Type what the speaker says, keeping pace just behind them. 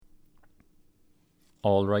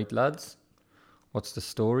All right, lads. What's the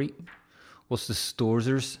story? What's the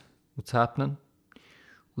storzers? What's happening?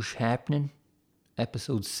 What's happening?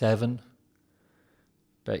 Episode 7.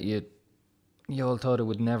 Bet you all thought it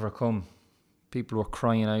would never come. People were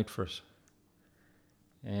crying out for it.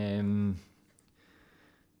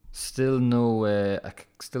 Still no.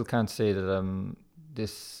 Still can't say that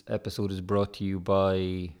this episode is brought to you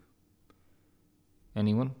by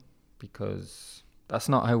anyone, because that's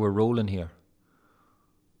not how we're rolling here.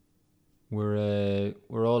 We're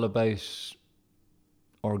all about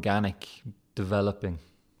organic development.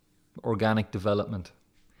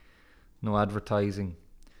 No advertising.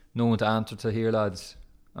 No one to answer to here, lads.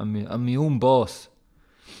 I'm my own boss.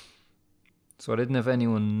 So I didn't have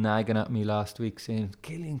anyone nagging at me last week saying,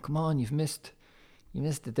 "Killian, come on, you missed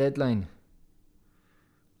the deadline."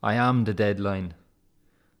 I am the deadline.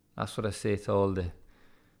 That's what I say to all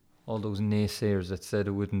those naysayers that said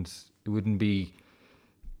it wouldn't be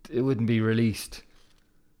released.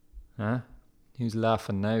 Huh? Who's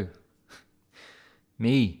laughing now?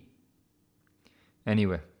 Me.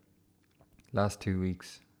 Anyway, last 2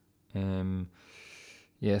 weeks. So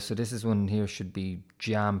this is one here should be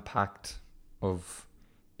jam-packed of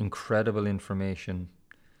incredible information,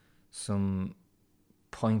 some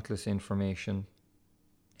pointless information.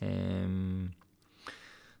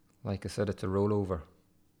 Like I said, it's a rollover.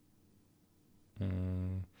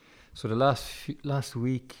 So the last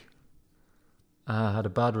week, I had a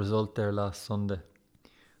bad result there last Sunday.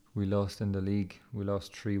 We lost in the league. We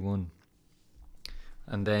lost 3-1.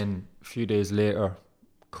 And then a few days later,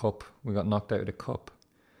 we got knocked out of the cup.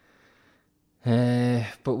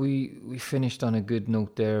 But we finished on a good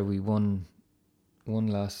note there. We won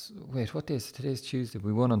last... Wait, what day is it? Today's Tuesday.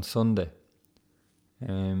 We won on Sunday.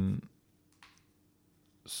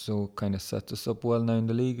 So kind of sets us up well now in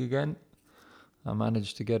the league again. I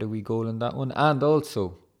managed to get a wee goal in that one. And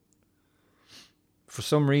also, for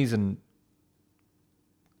some reason,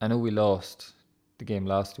 I know we lost the game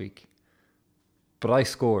last week, but I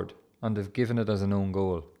scored and they've given it as an own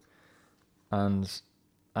goal. And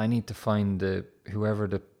I need to find whoever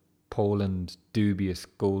the Poland dubious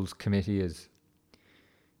goals committee is.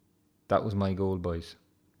 That was my goal, boys.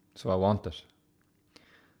 So I want it.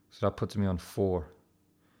 So that puts me on 4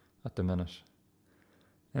 at the minute.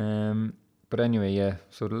 But anyway, yeah.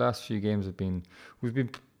 So the last few games we've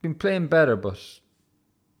been playing better, but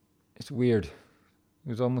it's weird. It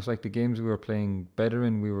was almost like the games we were playing better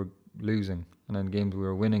in, we were losing, and then games we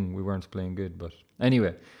were winning, we weren't playing good. But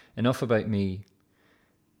anyway, enough about me.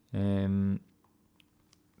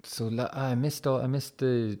 So I missed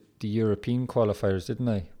the European qualifiers, didn't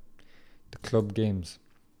I? The club games.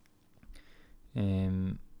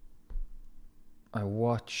 I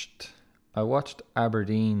watched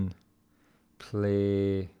Aberdeen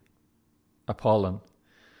play Apollon,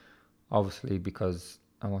 obviously because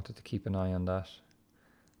I wanted to keep an eye on that,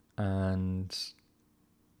 and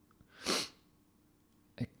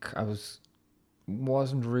I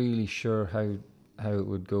wasn't really sure how it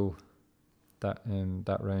would go that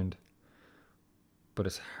round, but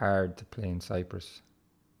it's hard to play in Cyprus.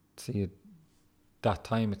 See, at that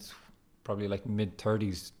time it's probably like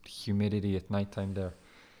mid-30s humidity at night time there.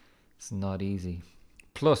 It's not easy.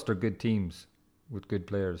 Plus they're good teams with good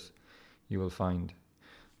players, you will find.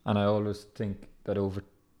 And I always think that over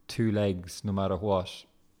 2 legs, no matter what,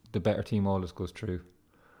 the better team always goes through.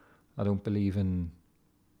 I don't believe in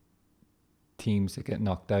teams that get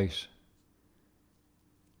knocked out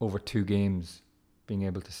over 2 games being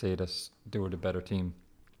able to say that they were the better team.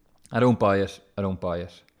 I don't buy it.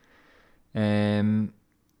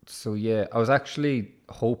 So yeah, I was actually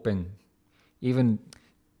hoping, even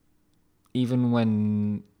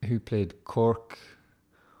when who played Cork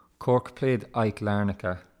played Ike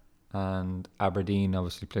Larnaca, and Aberdeen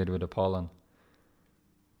obviously played with Apollon.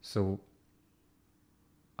 So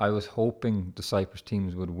I was hoping the Cyprus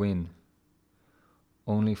teams would win,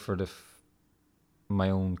 only for my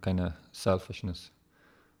own kind of selfishness.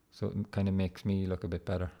 So it kind of makes me look a bit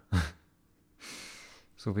better.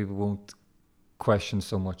 So people won't question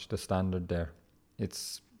so much the standard there.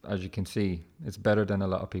 It's, as you can see, it's better than a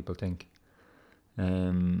lot of people think.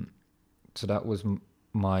 So that was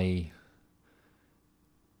my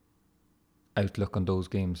outlook on those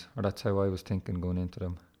games, or that's how I was thinking going into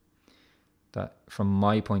them. That from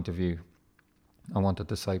my point of view, I wanted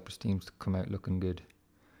the Cyprus teams to come out looking good.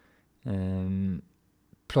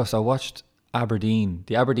 Plus I watched Aberdeen.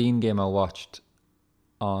 The Aberdeen game I watched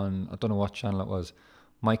on, I don't know what channel it was.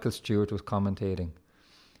 Michael Stewart was commentating,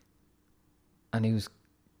 and he was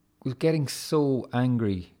getting so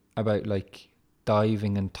angry about like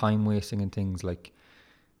diving and time wasting and things. Like,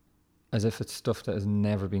 as if it's stuff that has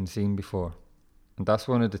never been seen before. And that's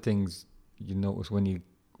one of the things you notice when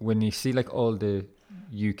you see like all the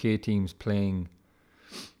UK teams playing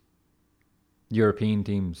European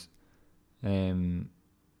teams. The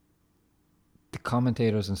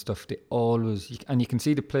commentators and stuff, they always, and you can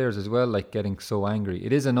see the players as well, like getting so angry.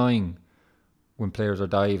 It is annoying when players are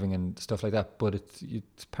diving and stuff like that, but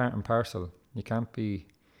it's part and parcel. You can't be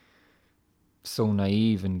so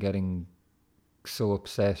naive and getting so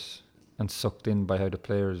upset and sucked in by how the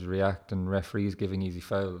players react and referees giving easy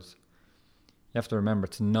fouls. You have to remember,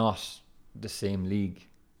 it's not the same league.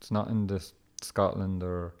 It's not in the Scotland,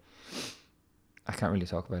 or I can't really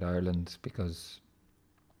talk about Ireland because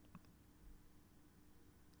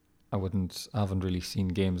I haven't really seen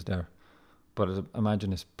games there. But I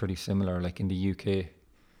imagine it's pretty similar. Like in the UK,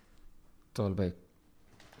 it's all about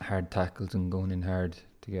hard tackles and going in hard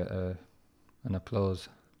to get an applause.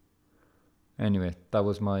 Anyway, that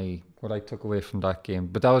was what I took away from that game.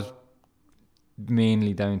 But that was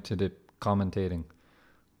mainly down to the commentating,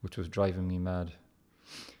 which was driving me mad.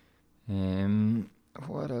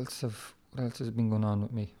 What else has been going on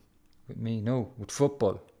with me? With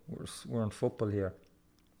football. We're on football here.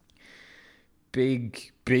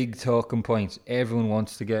 Big talking points. Everyone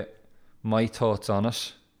wants to get my thoughts on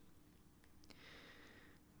it.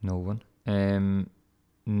 No one.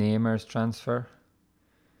 Neymar's transfer,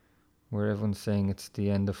 where everyone's saying it's the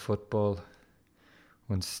end of football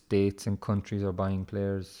when states and countries are buying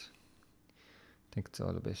players. I think it's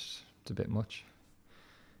a bit much.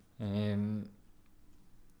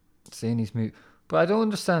 Saying he's moved, but I don't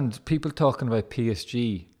understand people talking about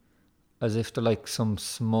PSG as if they're like some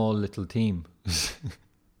small little team.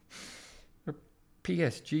 They're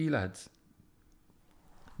PSG lads.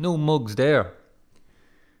 No mugs there.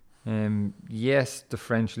 Yes, the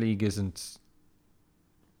French league isn't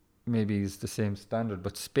maybe it's the same standard,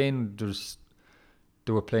 but Spain,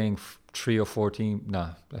 they were playing 3 or 4 teams.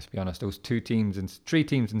 Nah, let's be honest, there was 3 teams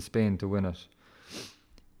in Spain to win it.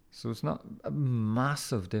 So it's not a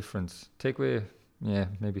massive difference. Take away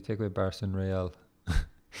Barca and Real.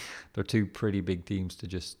 They're 2 pretty big teams to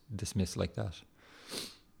just dismiss like that.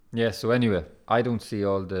 Yeah, so anyway, I don't see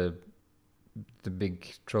all the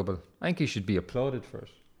big trouble. I think he should be applauded for it.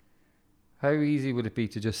 How easy would it be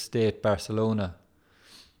to just stay at Barcelona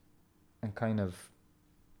and kind of,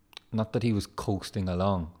 not that he was coasting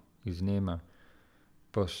along, he's Neymar,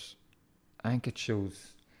 but I think it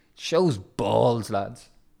shows balls, lads,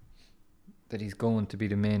 that he's going to be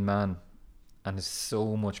the main man, and there's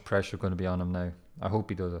so much pressure going to be on him now. I hope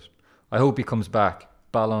he does it. I hope he comes back.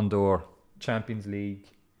 Ballon d'Or, Champions League.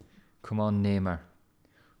 Come on, Neymar.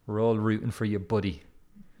 We're all rooting for you, buddy.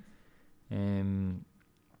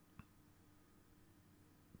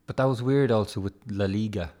 But that was weird also with La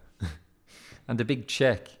Liga. And the big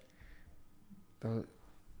check. It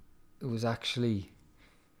was actually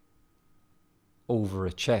over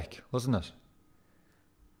a check, wasn't it?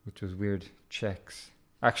 Which was weird. Checks.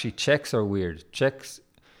 Actually, checks are weird. Checks.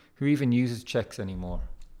 Who even uses checks anymore?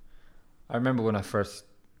 I remember when I first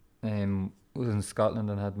was in Scotland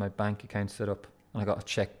and had my bank account set up, and I got a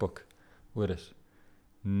checkbook with it.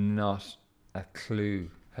 Not a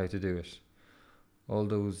clue how to do it. All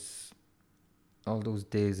those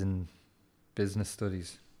days in business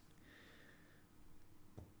studies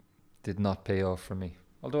did not pay off for me.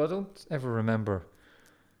 Although I don't ever remember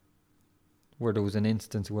where there was an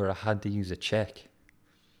instance where I had to use a check.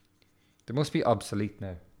 They must be obsolete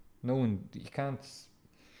now. I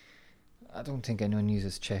don't think anyone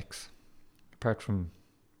uses checks apart from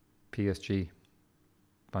PSG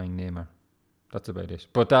buying Neymar. That's about it.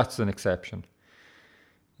 But that's an exception.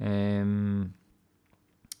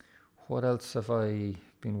 What else have I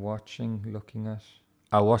been looking at?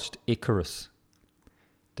 I watched Icarus,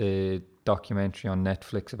 the documentary on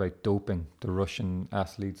Netflix about doping, the Russian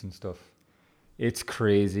athletes and stuff. It's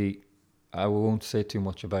crazy. I won't say too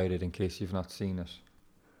much about it in case you've not seen it.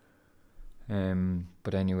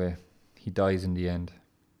 But anyway, he dies in the end.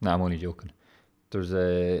 Nah, I'm only joking.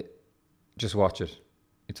 Just watch it.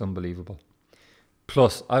 It's unbelievable.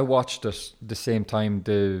 Plus, I watched it the same time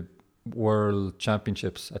the World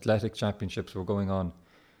Championships, Athletic Championships were going on.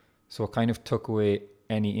 So it kind of took away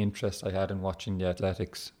any interest I had in watching the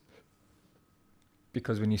athletics.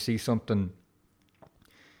 Because when you see something,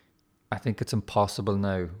 I think it's impossible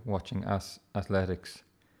now watching athletics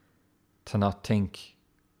to not think.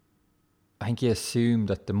 I think you assume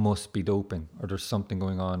that there must be doping or there's something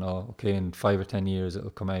going on. Oh, okay, in 5 or 10 years it'll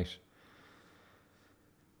come out.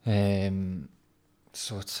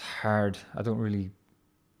 So it's hard. I don't really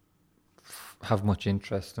have much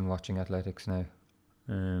interest in watching athletics now.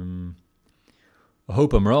 I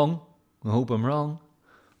hope I'm wrong. I hope I'm wrong,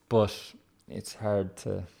 but it's hard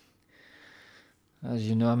to. As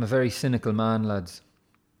you know, I'm a very cynical man, lads.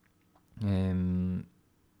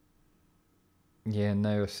 Yeah,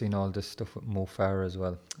 now I've seen all this stuff with Mo Farah as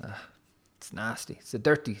well. It's nasty. It's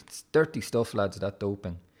dirty stuff, lads. That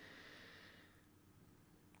doping.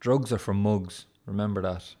 Drugs are for mugs. Remember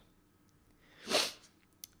that.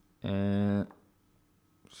 So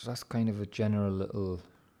that's kind of a general little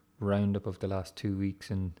roundup of the last 2 weeks.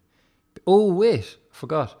 And oh wait, I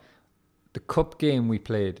forgot. The cup game we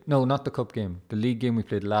played. No, not the cup game. The league game we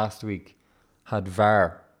played last week had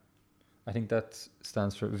VAR. I think that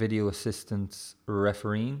stands for Video Assistance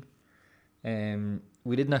Refereeing.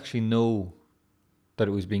 We didn't actually know that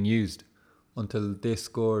it was being used until they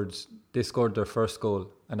scored their first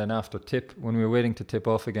goal, and then after tip, when we were waiting to tip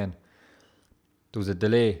off again, there was a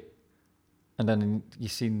delay, and then you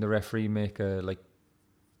seen the referee make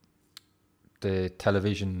the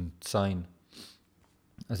television sign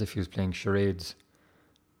as if he was playing charades.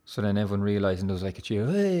 So then everyone realised, and there was like a cheer,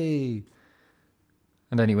 hey!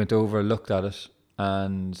 And then he went over, looked at it,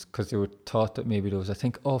 and because they were taught that maybe there was, I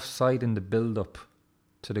think, offside in the build-up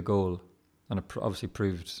to the goal, and it obviously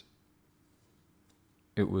proved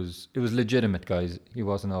it was legitimate, guys. He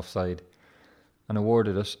wasn't offside, and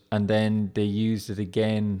awarded it. And then they used it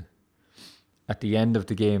again at the end of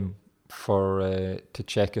the game for to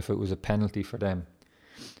check if it was a penalty for them.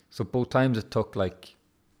 So both times it took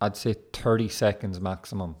I'd say 30 seconds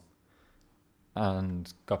maximum,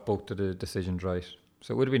 and got both of the decisions right.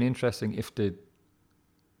 So it would have been interesting if they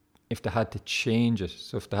had to change it.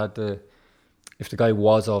 So if the guy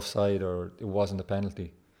was offside or it wasn't a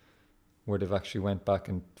penalty, where they've actually went back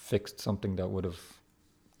and fixed something that would have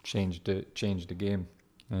changed the game.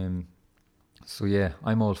 So yeah,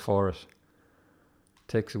 I'm all for it.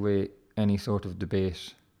 Takes away any sort of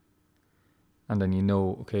debate, and then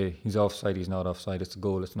okay, he's offside, he's not offside, it's a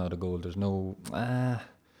goal, it's not a goal. There's no I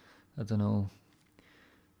don't know.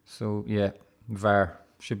 So yeah, VAR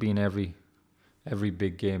should be in every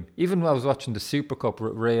big game. Even when I was watching the Super Cup,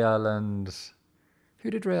 Real and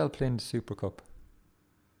who did Real play in the Super Cup?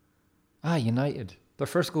 United. Their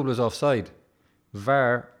first goal was offside.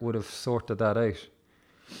 VAR would have sorted that out.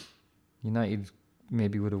 United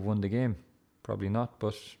maybe would have won the game. Probably not,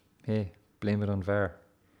 but hey, blame it on VAR.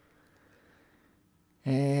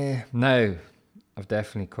 Now, I've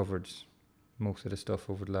definitely covered most of the stuff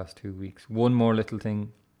over the last 2 weeks. One more little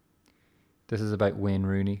thing. This is about Wayne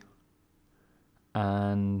Rooney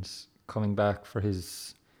and coming back for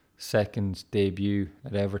his second debut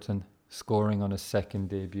at Everton, scoring on his second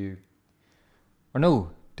debut. Or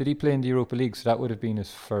no, did he play in the Europa League? So that would have been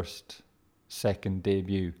his second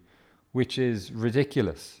debut, which is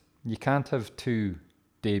ridiculous. You can't have two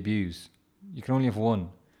debuts. You can only have one.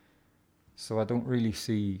 So I don't really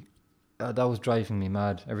see... that was driving me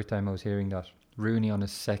mad every time I was hearing that. Rooney on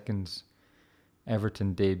his second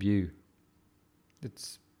Everton debut.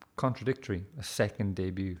 It's contradictory. A second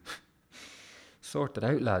debut. Sort it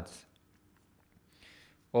out, lads.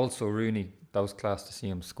 Also, Rooney, that was class to see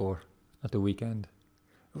him score at the weekend.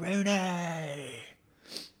 Rooney!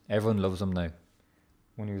 Everyone loves him now.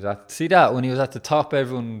 When he was at the top,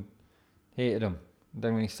 everyone hated him.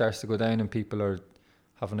 Then when he starts to go down and people are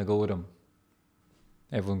having a go with him,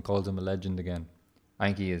 everyone calls him a legend again. I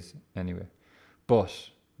think he is, anyway. But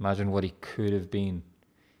imagine what he could have been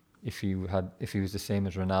if he was the same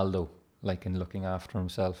as Ronaldo, like in looking after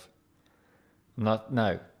himself. Not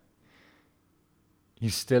now. He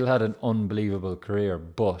still had an unbelievable career,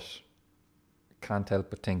 but can't help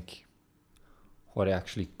but think what it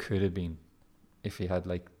actually could have been if he had,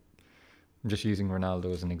 I'm just using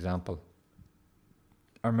Ronaldo as an example.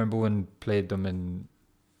 I remember when played them in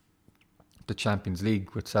the Champions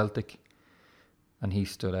League with Celtic, and he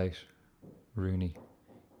stood out, Rooney.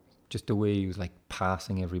 Just the way he was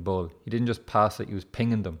passing every ball. He didn't just pass it, he was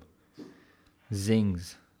pinging them.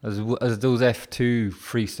 Zings. As those F2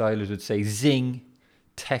 freestylers would say, zing,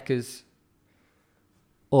 tekkas,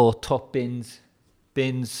 top bins,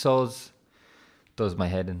 soz. Does my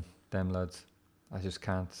head in, them lads. I just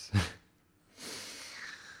can't.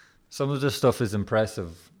 Some of the stuff is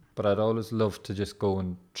impressive, but I'd always love to just go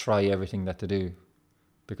and try everything that they do,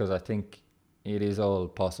 because I think it is all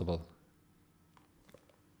possible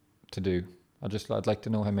to do. I'd like to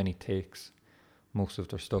know how many takes most of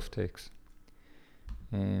their stuff takes.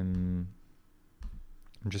 I'm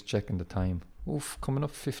just checking the time. Oof, coming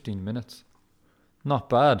up 15 minutes. Not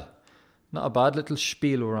bad. Not a bad little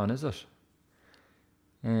spiel we're on, is it?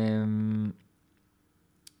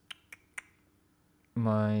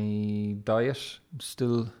 My diet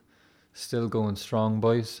still going strong,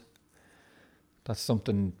 boys. That's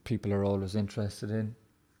something people are always interested in.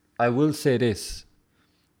 I will say this.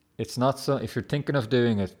 It's not so, if you're thinking of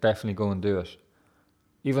doing it, definitely go and do it.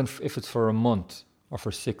 Even if it's for a month or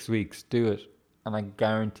for 6 weeks, do it. And I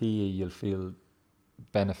guarantee you'll feel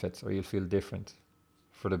benefits, or you'll feel different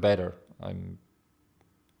for the better.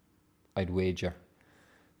 I'd wager.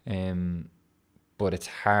 But it's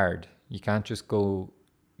hard. You can't just go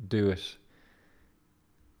do it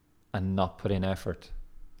and not put in effort.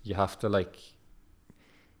 You have to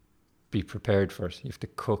be prepared for it. You have to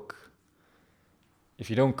cook. If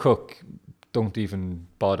you don't cook, don't even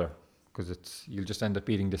bother, because you'll just end up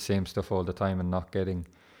eating the same stuff all the time and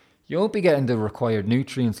you won't be getting the required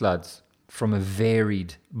nutrients, lads, from a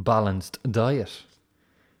varied, balanced diet.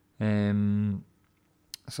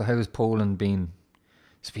 So how has Poland been?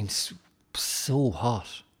 It's been so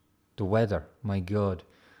hot. The weather, my God.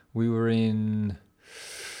 We were in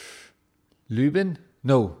Lubin?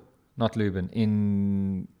 No, not Lubin.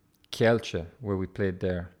 In Kielce, where we played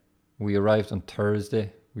there. We arrived on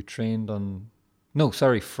Thursday. We trained on... No,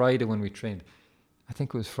 sorry, Friday when we trained. I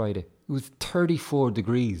think it was Friday. It was 34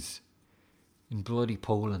 degrees in bloody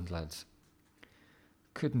Poland, lads.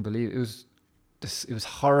 Couldn't believe it. It was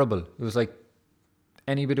horrible. It was like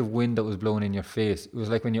any bit of wind that was blowing in your face. It was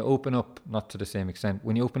like when you open up, not to the same extent,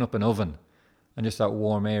 when you open up an oven and just that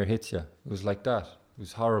warm air hits you. It was like that. It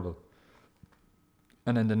was horrible.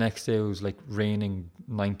 And then the next day it was like raining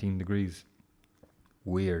 19 degrees.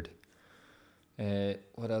 Weird.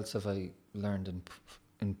 What else have I learned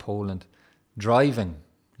in Poland? Driving,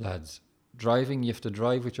 lads. Driving, you have to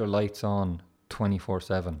drive with your lights on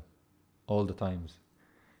 24/7. All the times.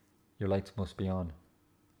 Your lights must be on.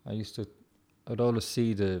 I'd always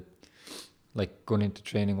see going into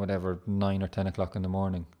training, whatever, 9 or 10 o'clock in the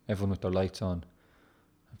morning, everyone with their lights on.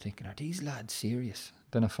 I'm thinking, are these lads serious?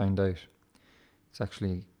 Then I found out it's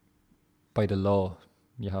actually by the law.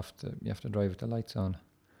 You have to drive with the lights on.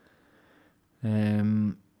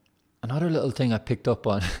 Another little thing I picked up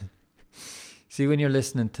on. See, when you're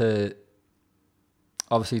listening to,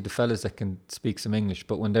 obviously the fellas that can speak some English,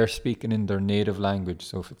 but when they're speaking in their native language,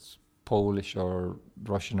 so if it's Polish or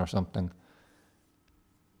Russian or something,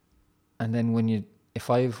 and then if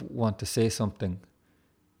I want to say something,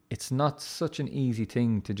 it's not such an easy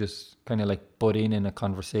thing to just kind of butt in a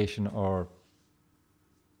conversation or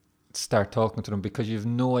start talking to them, because you have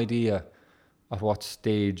no idea at what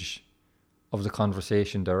stage of the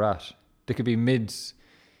conversation they're at. They could be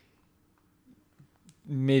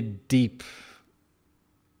mid-deep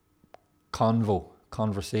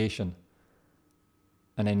conversation,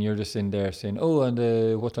 and then you're just in there saying, oh, and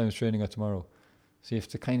what time is training at tomorrow? So you have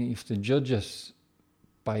to judge it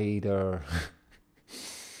by their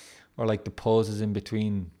or the pauses in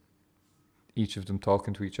between each of them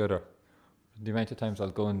talking to each other. The amount of times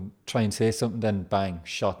I'll go and try and say something, then bang,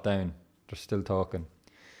 shot down. They're still talking.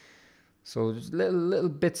 So there's little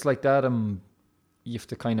bits like that you have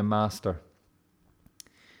to kind of master.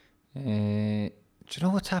 Do you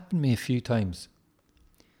know what's happened to me a few times?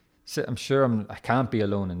 I'm sure I can't be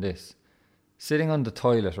alone in this. Sitting on the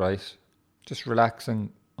toilet, right? Just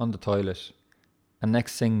relaxing on the toilet. And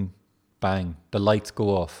next thing, bang, the lights go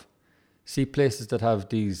off. See places that have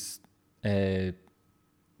these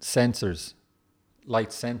sensors, light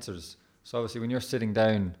sensors. So obviously when you're sitting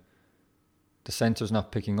down, the sensor's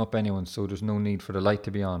not picking up anyone, so there's no need for the light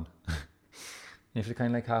to be on. You have to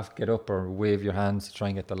kind of half get up or wave your hands to try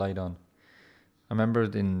and get the light on. I remember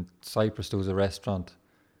in Cyprus there was a restaurant,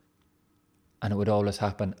 and it would always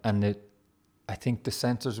happen, and I think the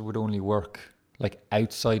sensors would only work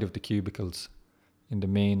outside of the cubicles in the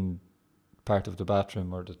main part of the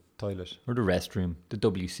bathroom or the toilet or the restroom, the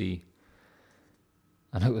WC.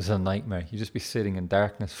 And it was a nightmare. You'd just be sitting in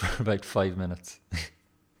darkness for about 5 minutes.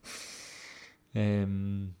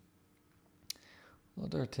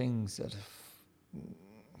 Other things that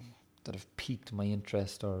have piqued my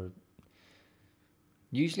interest, or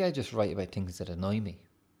usually I just write about things that annoy me,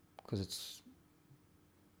 because it's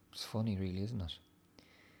funny, really, isn't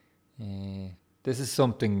it? This is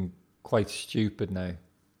something quite stupid now.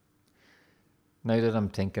 Now that I'm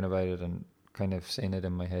thinking about it and kind of saying it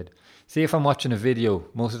in my head. See, if I'm watching a video,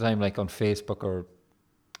 most of the time on Facebook or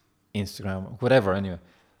Instagram or whatever anyway,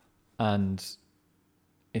 and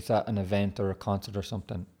it's at an event or a concert or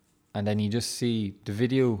something, and then you just see the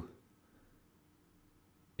video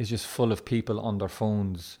is just full of people on their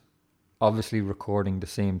phones, obviously recording the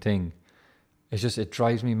same thing. It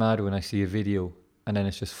drives me mad when I see a video and then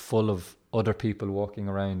it's just full of other people walking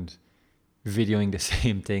around videoing the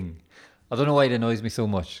same thing. I don't know why it annoys me so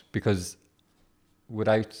much, because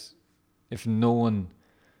if no one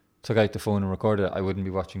took out the phone and recorded it, I wouldn't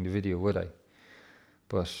be watching the video, would I?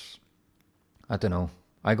 But I don't know.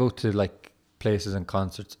 I go to like places and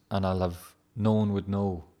concerts and no one would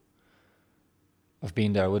know I've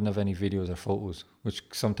been there. I wouldn't have any videos or photos, which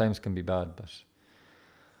sometimes can be bad, but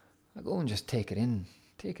I go and just take it in.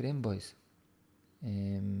 Take it in, boys.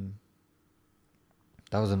 That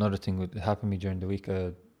was another thing that happened to me during the week.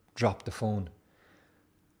 I dropped the phone.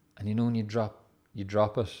 And you know when you drop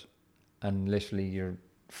it and literally you're,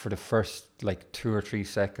 for the first like 2 or 3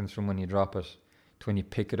 seconds from when you drop it to when you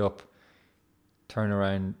pick it up, turn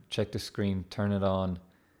around, check the screen, turn it on,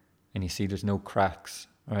 and you see there's no cracks.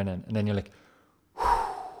 Right, and then you're like,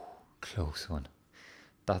 close one.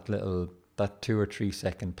 That 2 or 3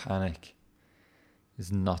 second panic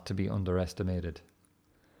is not to be underestimated.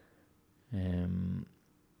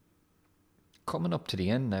 Coming up to the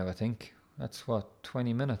end now, I think. That's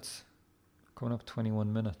 20 minutes. Coming up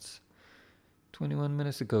 21 minutes. 21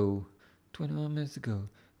 minutes ago. 21 minutes ago.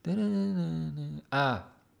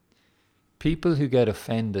 People who get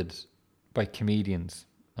offended by comedians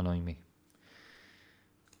annoy me.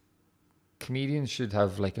 Comedians should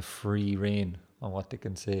have like a free rein on what they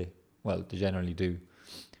can say. Well, they generally do.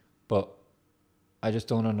 But I just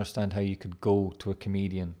don't understand how you could go to a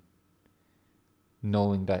comedian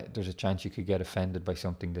knowing that there's a chance you could get offended by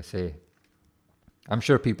something they say. I'm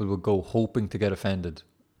sure people would go hoping to get offended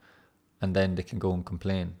and then they can go and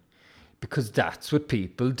complain. Because that's what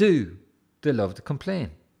people do. They love to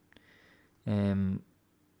complain.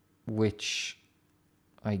 Which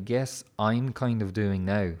I guess I'm kind of doing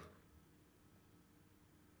now.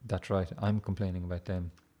 That's right, I'm complaining about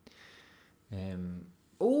them.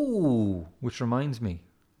 Which reminds me.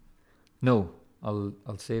 No, I'll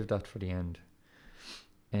save that for the end.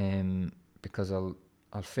 Because I'll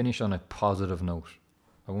finish on a positive note.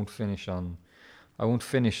 I won't finish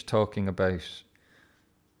talking about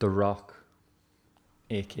The Rock,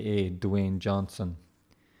 aka Dwayne Johnson,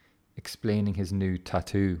 explaining his new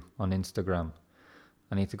tattoo on Instagram.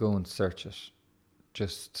 I need to go and search it.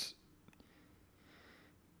 Just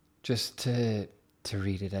to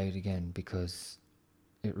read it out again, because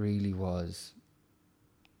it really was.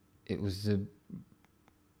 It's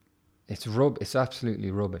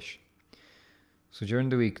absolutely rubbish. So during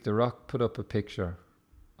the week, The Rock put up a picture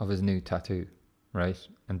of his new tattoo, right?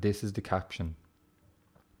 And this is the caption.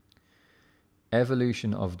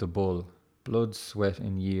 Evolution of the Bull. Blood, sweat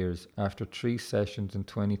and years. After 3 sessions and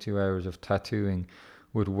 22 hours of tattooing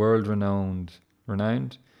with world-renowned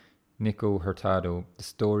Nico Hurtado, the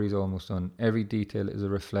story's almost done. Every detail is a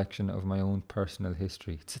reflection of my own personal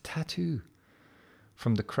history. It's a tattoo.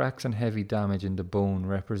 From the cracks and heavy damage in the bone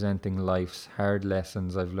representing life's hard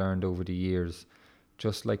lessons I've learned over the years,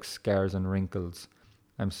 just like scars and wrinkles.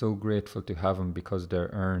 I'm so grateful to have them because they're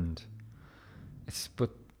earned. But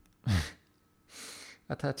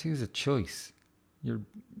a tattoo's a choice. You're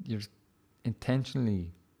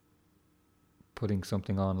intentionally putting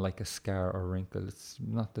something on like a scar or wrinkle. It's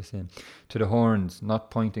not the same. To the horns, not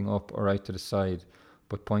pointing up or out to the side,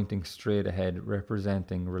 but pointing straight ahead,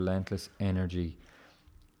 representing relentless energy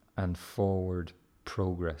and forward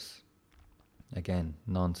progress. Again,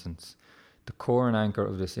 nonsense. The core and anchor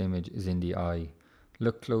of this image is in the eye.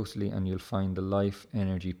 Look closely and you'll find the life,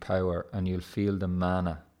 energy, power, and you'll feel the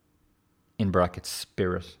mana, in brackets,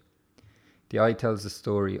 spirit. The eye tells the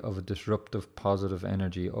story of a disruptive, positive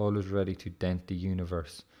energy, always ready to dent the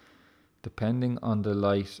universe. Depending on the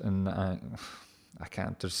light and I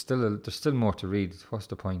can't. There's still more to read. What's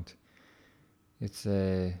the point? It's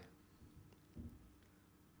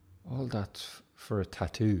all that for a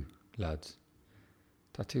tattoo, lads.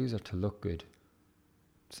 Tattoos are to look good.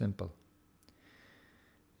 Simple.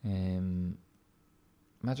 Imagine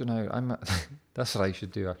how that's what I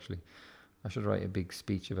should do actually. I should write a big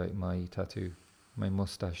speech about my tattoo, my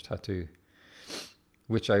mustache tattoo,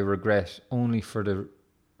 which I regret only for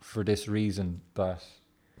this reason, that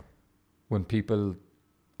when people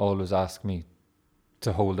always ask me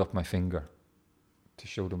to hold up my finger to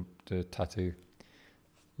show them the tattoo,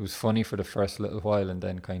 it was funny for the first little while, and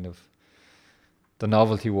then kind of the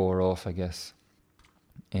novelty wore off, I guess.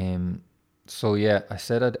 So yeah, I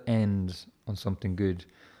said I'd end on something good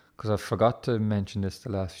because I forgot to mention this the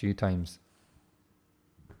last few times.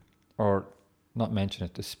 Or not mention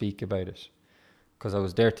it, to speak about it. Because I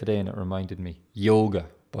was there today and it reminded me. Yoga,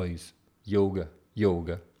 boys. Yoga.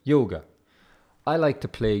 I like to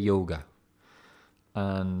play yoga.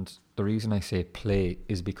 And the reason I say play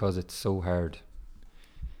is because it's so hard.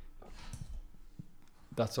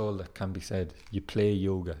 That's all that can be said. You play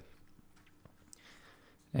yoga.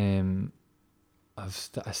 I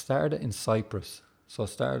started in Cyprus. So I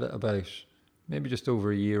started about maybe just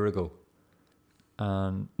over a year ago.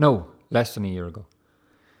 No, less than a year ago.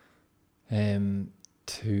 Why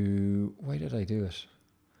did I do it?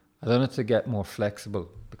 I done it to get more flexible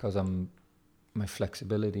because my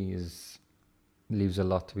flexibility leaves a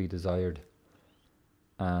lot to be desired,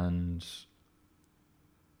 and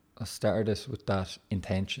I started this with that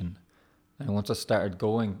intention. And once I started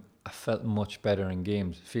going, I felt much better in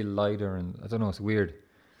games. I feel lighter, and I don't know, it's weird.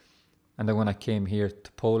 And then when I came here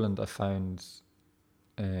to Poland, I found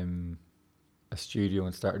a studio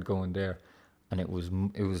and started going there, and it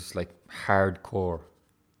was like hardcore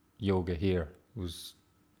yoga here. It was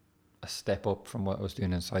a step up from what I was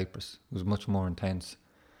doing in Cyprus. It was much more intense,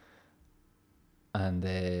 and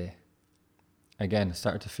again, I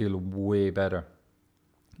started to feel way better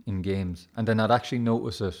in games. And then I'd actually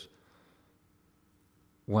notice it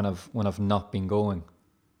when I've not been going.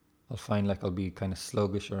 I'll find like I'll be kind of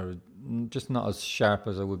sluggish or just not as sharp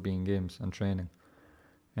as I would be in games and training.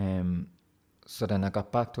 So then I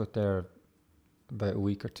got back to it there about a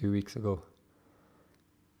week or 2 weeks ago,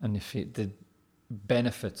 and the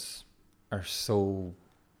benefits are so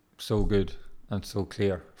good and so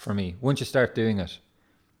clear for me. Once you start doing it,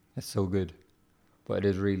 it's so good, but it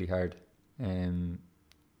is really hard.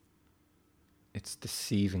 It's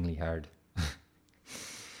deceivingly hard.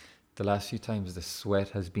 The last few times the sweat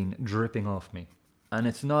has been dripping off me, and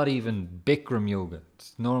it's not even Bikram yoga.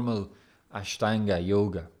 It's normal Ashtanga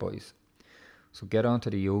yoga, boys. So get onto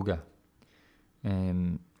the yoga.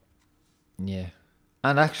 Yeah.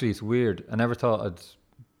 And actually it's weird. I never thought I'd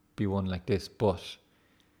be one like this, but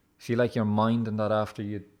see, like your mind and that after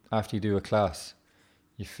you do a class,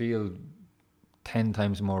 you feel 10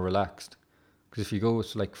 times more relaxed. Because if you go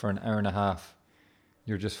like for an hour and a half,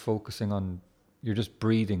 you're just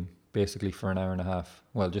breathing basically for an hour and a half.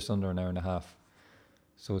 Well, just under an hour and a half.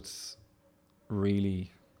 So it's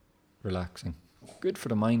really relaxing. Good for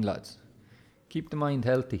the mind, lads. Keep the mind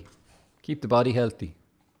healthy. Keep the body healthy.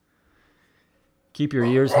 Keep your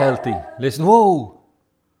ears healthy. Listen. Whoa!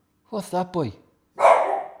 What's that, boy?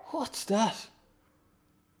 What's that?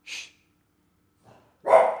 Shh.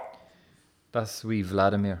 That's wee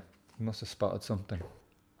Vladimir. He must have spotted something.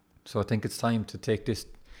 So I think it's time to take this.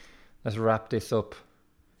 Let's wrap this up.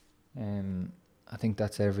 I think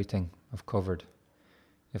that's everything I've covered.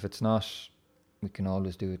 If it's not, we can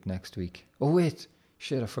always do it next week. Oh wait,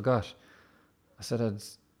 shit, I forgot. I said I'd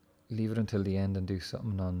leave it until the end and do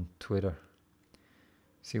something on Twitter.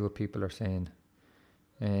 See what people are saying.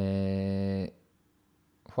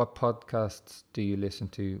 What podcasts do you listen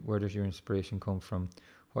to? Where does your inspiration come from?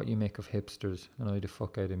 What you make of hipsters? Annoy the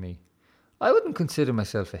fuck out of me. I wouldn't consider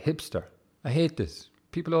myself a hipster. I hate this.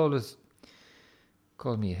 People always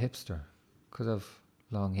call me a hipster because I've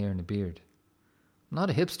long hair and a beard. I'm not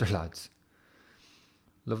a hipster, lads.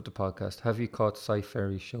 Love the podcast. Have you caught Cy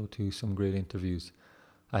Ferry's show too? Some great interviews.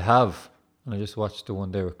 I have. And I just watched the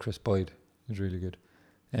one there with Chris Boyd. It was really good.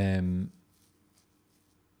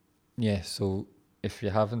 Yeah, so if you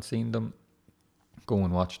haven't seen them, go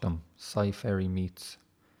and watch them. Cy Ferry meets ...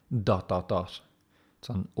 It's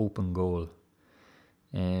on Open Goal.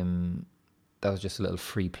 That was just a little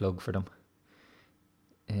free plug for them.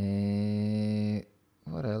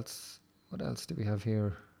 What else? What else do we have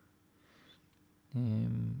here?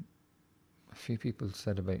 A few people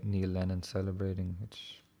said about Neil Lennon celebrating,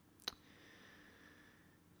 which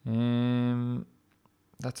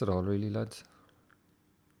that's it all really, lads.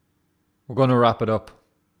 We're going to wrap it up.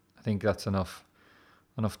 I think that's enough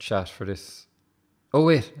chat for this. Oh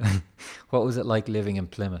wait, what was it like living in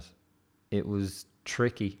Plymouth? It was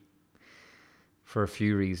tricky for a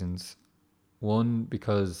few reasons. One,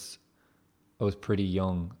 because I was pretty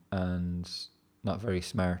young and not very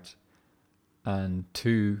smart. And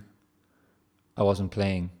two, I wasn't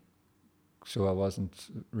playing. So I wasn't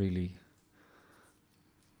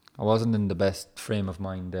in the best frame of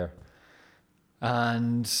mind there.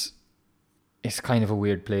 And it's kind of a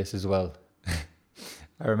weird place as well.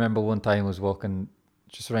 I remember one time I was walking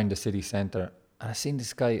just around the city centre, and I seen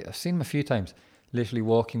this guy, I've seen him a few times, literally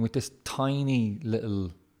walking with this tiny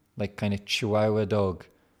little, like kind of Chihuahua dog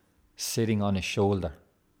sitting on his shoulder.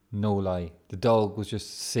 No lie. The dog was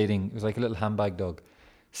just sitting, it was like a little handbag dog,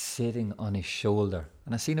 sitting on his shoulder.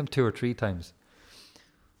 And I seen him 2 or 3 times.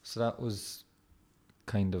 So that was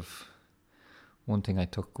kind of one thing I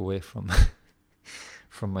took away from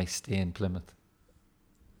my stay in Plymouth.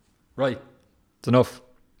 Right, it's enough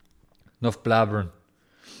blabbering.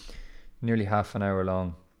 Nearly half an hour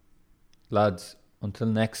long. Lads, until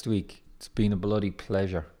next week, it's been a bloody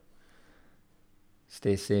pleasure.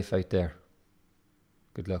 Stay safe out there.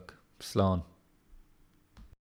 Good luck. Slán.